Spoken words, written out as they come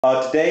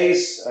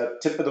Today's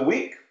tip of the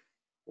week,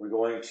 we're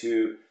going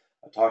to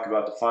talk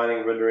about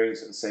defining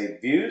renderings and saved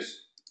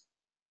views.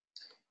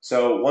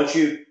 So once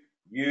you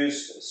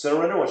use center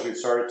render, once you've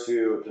started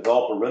to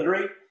develop a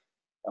rendering,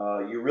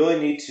 you really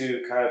need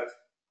to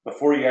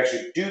before you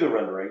actually do the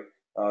rendering,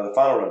 the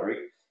final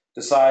rendering,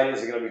 decide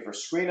is it going to be for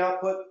screen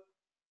output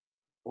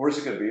or is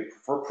it going to be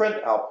for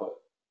print output?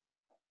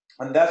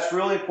 And that's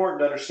really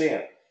important to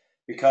understand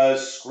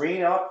because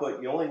screen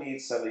output, you only need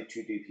 72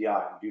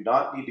 dpi. You do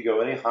not need to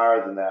go any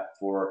higher than that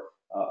for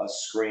a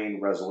screen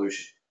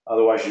resolution.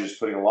 Otherwise, you're just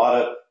putting a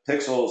lot of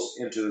pixels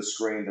into the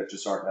screen that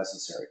just aren't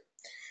necessary.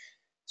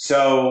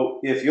 So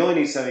if you only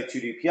need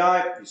 72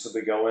 dpi, you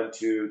simply go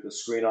into the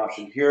screen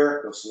option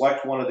here, you'll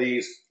select one of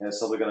these, and it's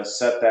simply going to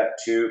set that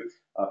to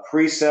a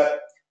preset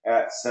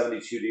at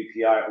 72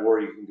 dpi, or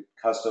you can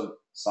custom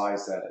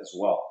size that as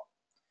well.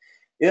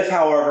 If,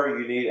 however,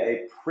 you need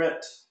a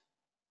print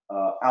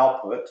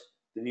output,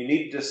 then you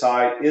need to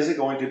decide, is it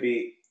going to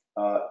be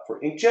for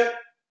inkjet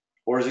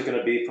or is it going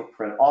to be for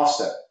print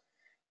offset?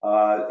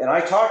 And I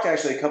talked to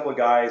actually a couple of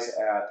guys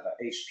at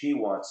HP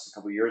once a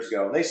couple of years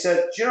ago, and they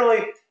said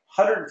generally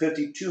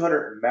 150,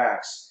 200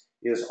 max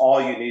is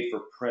all you need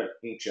for print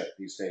inkjet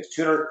these days.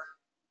 200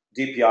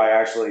 dpi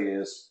actually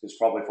is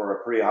probably for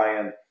a pretty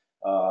high-end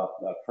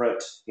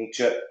print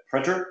inkjet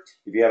printer.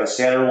 If you have a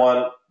standard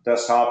one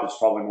desktop, it's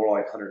probably more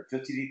like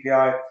 150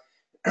 dpi.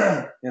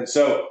 And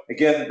so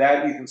again,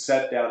 that you can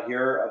set down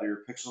here under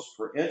your pixels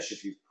per inch.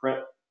 If you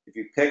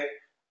pick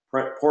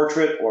print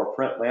portrait or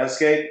print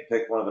landscape,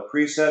 pick one of the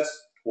presets,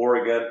 or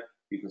again,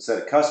 you can set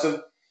it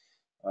custom.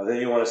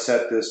 Then you want to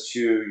set this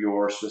to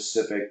your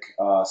specific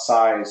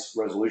size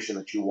resolution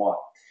that you want.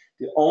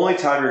 The only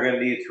time you're going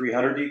to need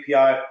 300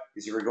 dpi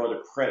is if you're going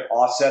to print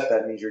offset.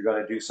 That means you're going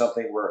to do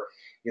something where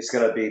it's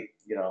going to be,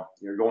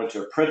 you're going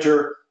to a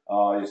printer,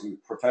 you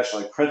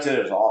professionally print it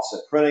as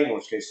offset printing, in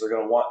which case they're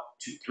going to want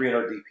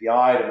 300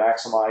 dpi to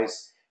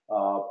maximize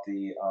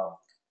the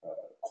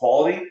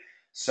quality.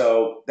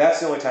 So that's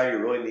the only time you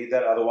really need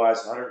that.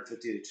 Otherwise,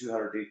 150 to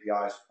 200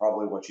 dpi is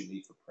probably what you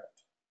need for print.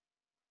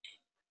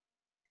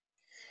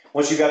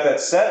 Once you got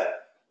that set,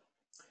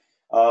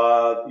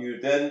 you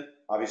then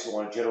obviously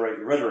want to generate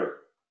your rendering.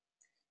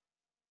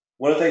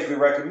 One of the things we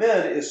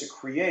recommend is to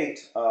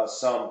create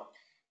some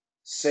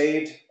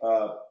saved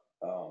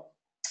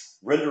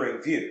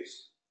rendering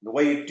views. The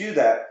way you do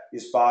that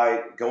is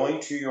by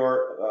going to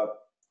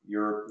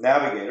your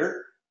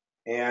navigator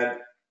and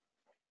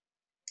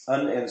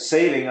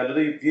saving under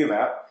the view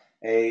map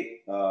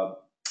a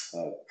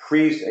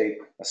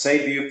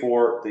save view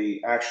for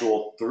the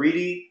actual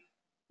 3D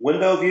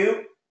window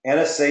view and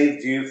a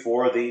save view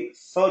for the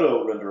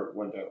photo render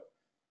window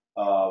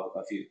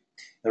view.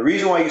 The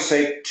reason why you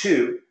save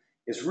two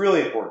is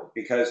really important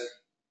because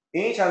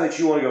anytime that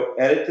you want to go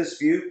edit this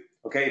view,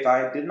 okay, if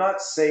I did not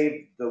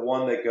save the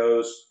one that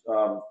goes,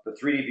 the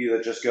 3D view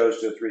that just goes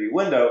to a 3D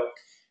window,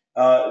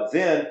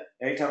 then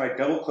anytime I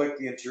double click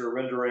the interior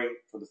rendering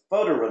for the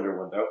photo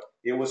render window,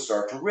 it will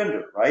start to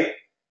render, right?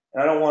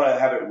 And I don't want to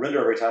have it render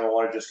every time. I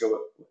want to just go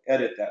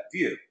edit that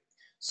view.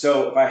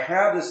 So if I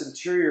have this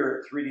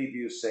interior 3D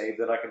view saved,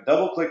 then I can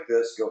double click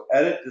this, go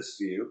edit this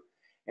view,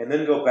 and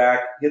then go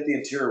back, hit the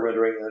interior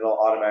rendering, and it'll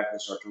automatically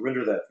start to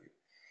render that view.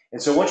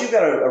 And so once you've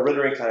got a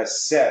rendering kind of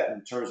set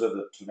in terms of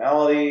the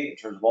tonality, in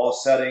terms of all the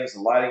settings,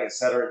 the lighting,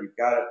 etc., you've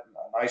got a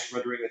nice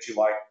rendering that you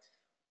like,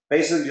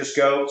 basically just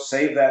go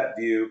save that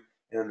view,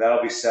 and then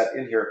that'll be set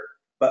in here.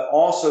 But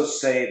also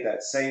save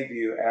that same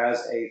view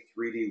as a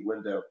 3D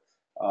window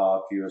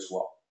view as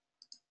well.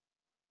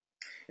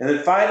 And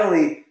then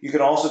finally, you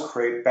can also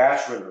create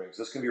batch renderings.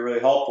 This can be really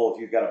helpful if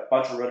you've got a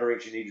bunch of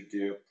renderings you need to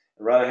do,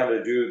 and rather than having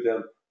to do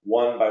them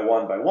one by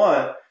one by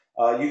one,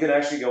 you can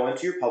actually go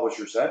into your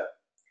publisher set.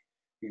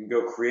 You can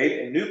go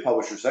create a new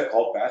publisher set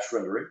called batch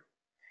rendering,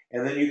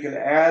 and then you can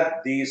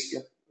add these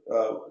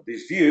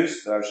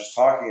views that I was just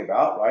talking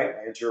about, right?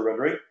 My interior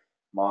rendering,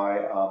 my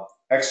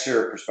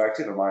exterior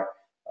perspective, and my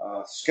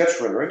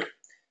sketch rendering.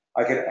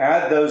 I can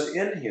add those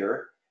in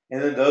here,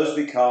 and then those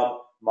become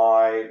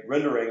my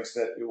renderings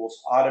that it will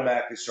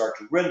automatically start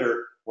to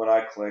render when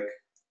I click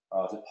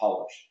to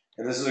publish.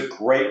 And this is a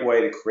great way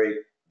to create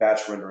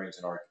batch renderings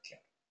in ARCHICAD.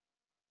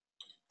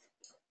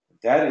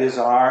 That is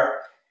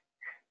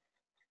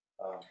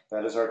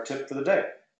our tip for the day.